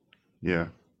 Yeah.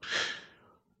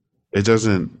 It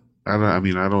doesn't. I don't. I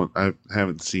mean, I don't. I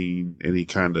haven't seen any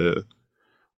kind of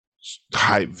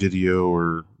hype video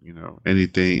or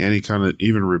anything, any kind of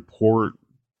even report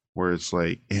where it's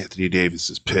like Anthony Davis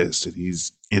is pissed and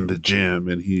he's in the gym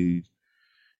and he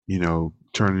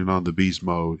turning on the beast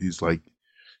mode. He's like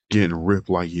getting ripped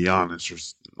like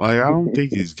Giannis like I don't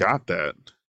think he's got that.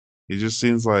 He just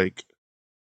seems like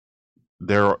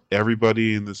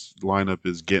everybody in this lineup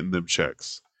is getting them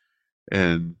checks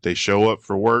and they show up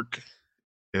for work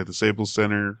at the Staples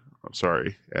Center. I'm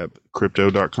sorry, at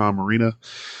crypto.com arena.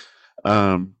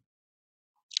 Um,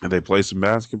 and they play some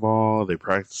basketball. They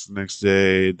practice the next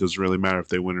day. It doesn't really matter if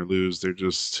they win or lose. They're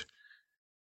just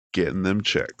getting them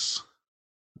checks.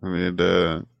 And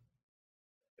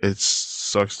it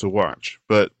sucks to watch.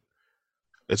 But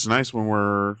it's nice when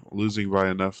we're losing by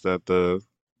enough that the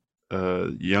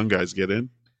young guys get in.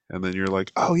 And then you're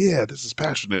like, oh, yeah, this is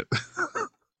passionate.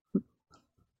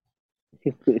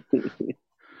 It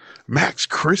Max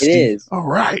Christie. is, All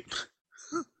right.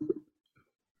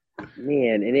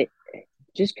 man, and it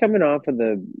just coming off of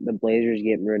the Blazers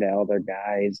getting rid of all their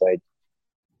guys, like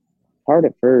hard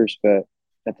at first, but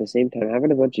at the same time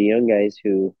having a bunch of young guys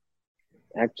who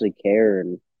actually care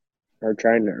and are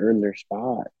trying to earn their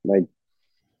spot, like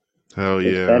Hell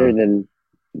it's yeah. better than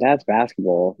that's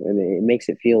basketball, and it makes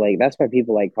it feel like that's why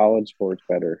people like college sports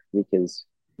better because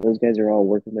those guys are all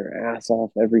working their ass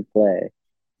off every play.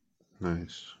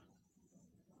 Nice.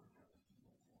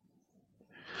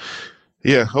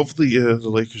 Yeah, hopefully the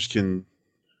Lakers can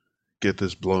get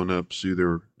this blown up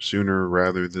sooner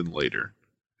rather than later,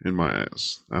 in my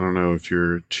eyes. I don't know if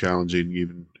you're challenging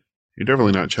even. You're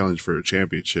definitely not challenged for a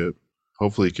championship.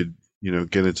 Hopefully, you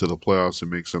could get into the playoffs and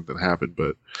make something happen.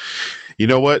 But you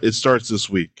know what? It starts this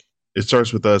week. It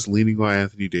starts with us leaning on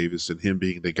Anthony Davis and him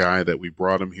being the guy that we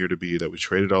brought him here to be, that we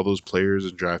traded all those players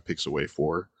and draft picks away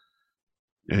for,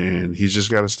 and he's just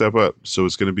got to step up. So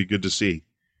it's going to be good to see.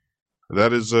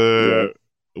 That is Yep.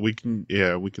 we can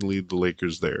lead the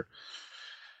Lakers there.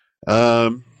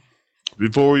 Um,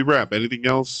 Before we wrap, anything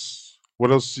else? What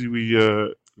else do we?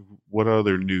 What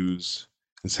other news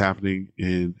is happening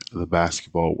in the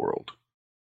basketball world?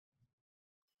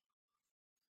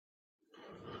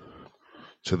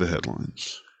 To the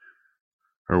headlines,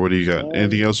 or what do you got?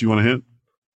 Anything Um, else you want to hit?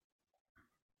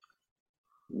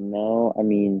 no, I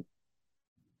mean,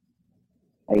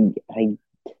 I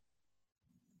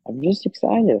I'm just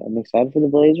excited. I'm excited for the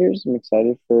Blazers. I'm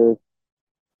excited for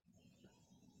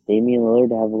Damian Lillard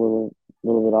to have a little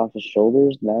bit off his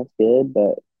shoulders, and that's good.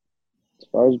 But as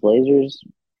far as Blazers,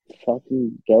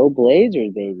 fucking go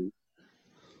Blazers, baby.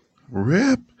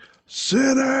 Rip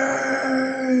City.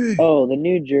 Oh, the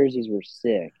new jerseys were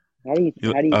sick. How do you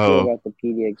feel Oh, about the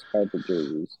PDX carpet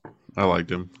jerseys? I liked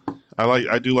him.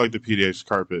 I do like the PDX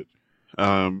carpet,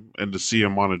 and to see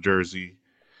him on a jersey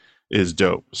is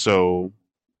dope. So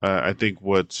I think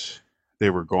what they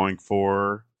were going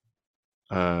for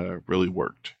really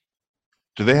worked.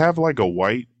 Do they have like a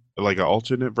white, like an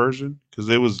alternate version? Because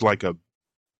it was like a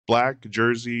black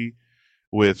jersey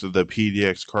with the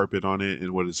PDX carpet on it,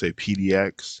 and what did it say?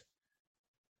 PDX.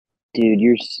 Dude,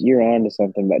 you're on to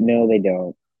something, but no, they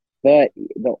don't. But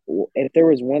if there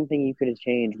was one thing you could have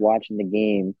changed watching the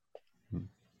game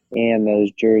and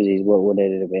those jerseys, what would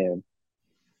it have been?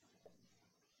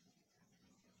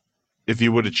 If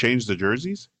you would have changed the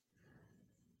jerseys,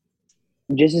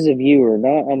 Just as a viewer,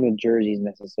 not on the jerseys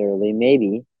necessarily,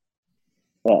 maybe,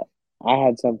 but I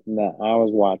had something that I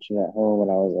was watching at home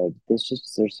and I was like,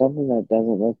 there's something that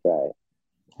doesn't look right.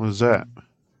 what is that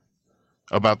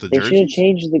about the They should have jerseys?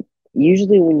 changed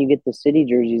usually when you get the city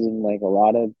jerseys in like a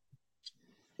lot of,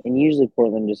 and usually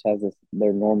Portland just has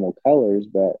their normal colors,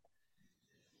 but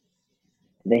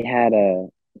they had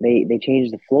they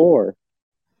changed the floor.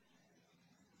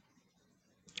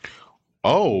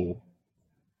 Oh,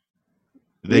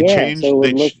 they Yeah, changed. so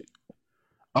it would look,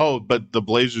 Oh, but the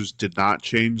Blazers did not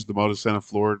change the Moda Center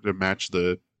floor to match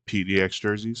the PDX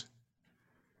jerseys.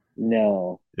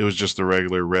 No. It was just the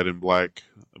regular red and black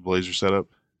Blazer setup.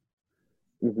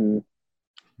 Hmm.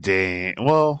 Dang.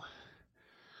 Well,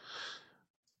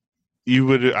 you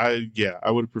would I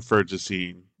would prefer to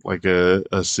see like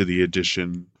a city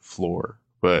edition floor,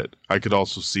 but I could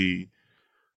also see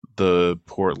the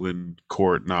Portland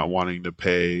court not wanting to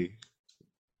pay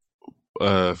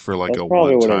for like That's a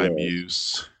probably what it one-time is.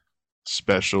 use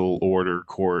special order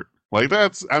court. Like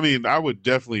that's I mean, I would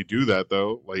definitely do that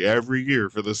though. Like every year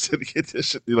for the city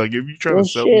edition. Like if you're trying to Well,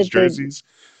 sell these shit. jerseys,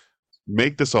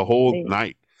 make this a whole They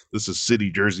night. This is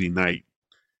city jersey night.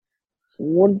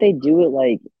 wouldn't they do it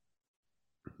like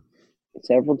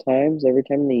several times? Every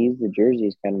time they use the jersey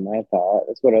is kind of my thought.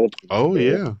 That's what other teams Oh do.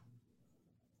 yeah.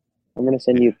 I'm gonna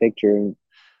send Yeah. you a picture and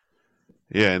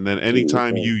Yeah, and then see what you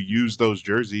anytime you think. use those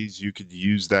jerseys, you could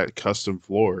use that custom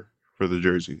floor for the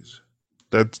jerseys.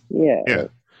 That's Yeah, yeah.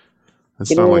 That's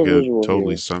get a not little like a visual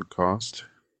totally here. sunk cost.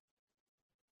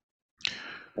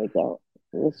 Like, oh,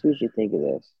 let's see what you think of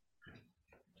this.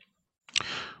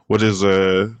 What is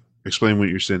explain what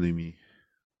you're sending me.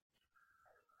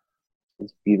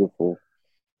 It's beautiful.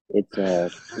 It's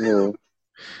a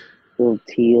little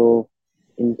teal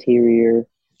interior.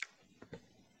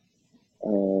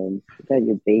 You got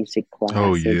your basic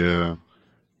Oh classic yeah.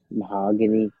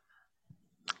 mahogany.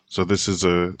 So this is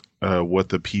a what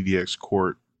the PDX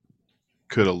court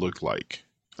could have looked like.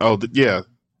 Oh yeah.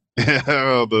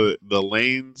 The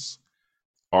lanes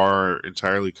are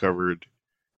entirely covered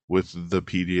with the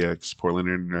PDX Portland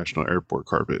International Airport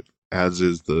carpet, as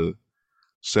is the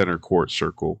center court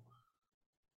circle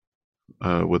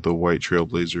with the white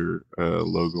Trailblazer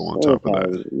logo on So top of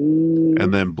that,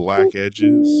 and tight. then black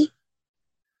edges.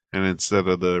 And instead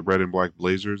of the red and black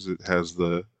Blazers, it has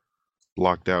the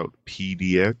blocked out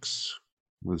PDX.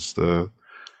 Was the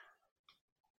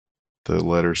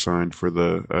letter signed for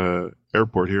the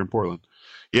airport here in Portland?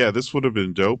 Yeah, this would have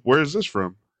been dope. Where is this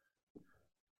from?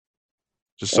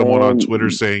 Just someone on Twitter Um,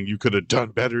 saying you could have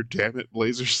done better. Damn it,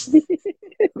 Blazers.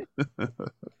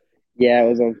 yeah, it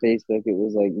was on Facebook. It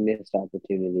was like missed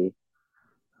opportunity.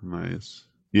 Nice.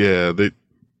 Yeah, they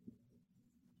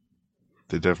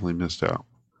definitely missed out.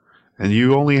 And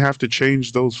you only have to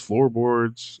change those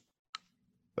floorboards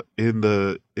in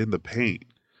the paint.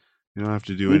 You don't have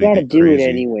to do You got to anything do it crazy.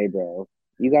 anyway, bro.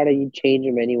 You got to change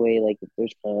them anyway. Like if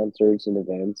there's concerts and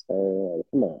events, like,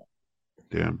 come on.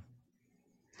 Damn.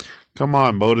 Come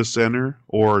on, Moda Center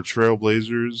or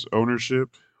Trailblazers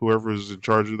ownership, whoever is in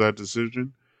charge of that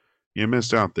decision, you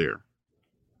missed out there.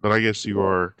 But I guess you Yeah,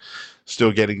 are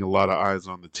still getting a lot of eyes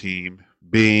on the team,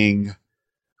 being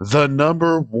the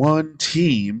number one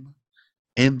team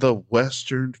in the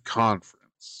Western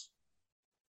Conference.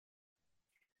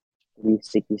 pretty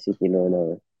sticky,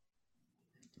 no.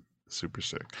 Super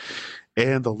sick.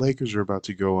 And the Lakers are about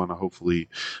to go on a hopefully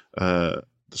to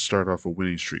start off a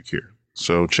winning streak here.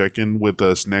 So check in with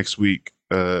us next week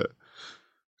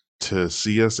to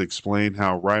see us explain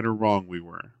how right or wrong we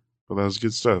were. But that was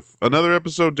good stuff. Another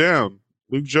episode down.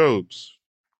 Luke Jobs,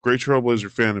 great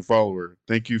Trailblazer fan and follower.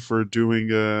 Thank you for doing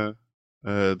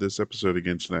this episode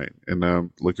again tonight, and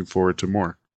I'm looking forward to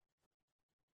more.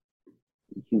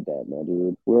 You bet, my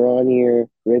dude. We're on here,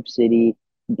 Rip City,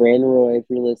 Brandon Roy, if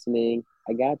you're listening.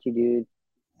 I got you, dude.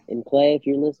 And Clay, if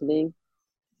you're listening,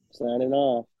 signing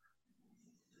off.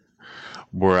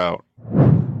 We're out.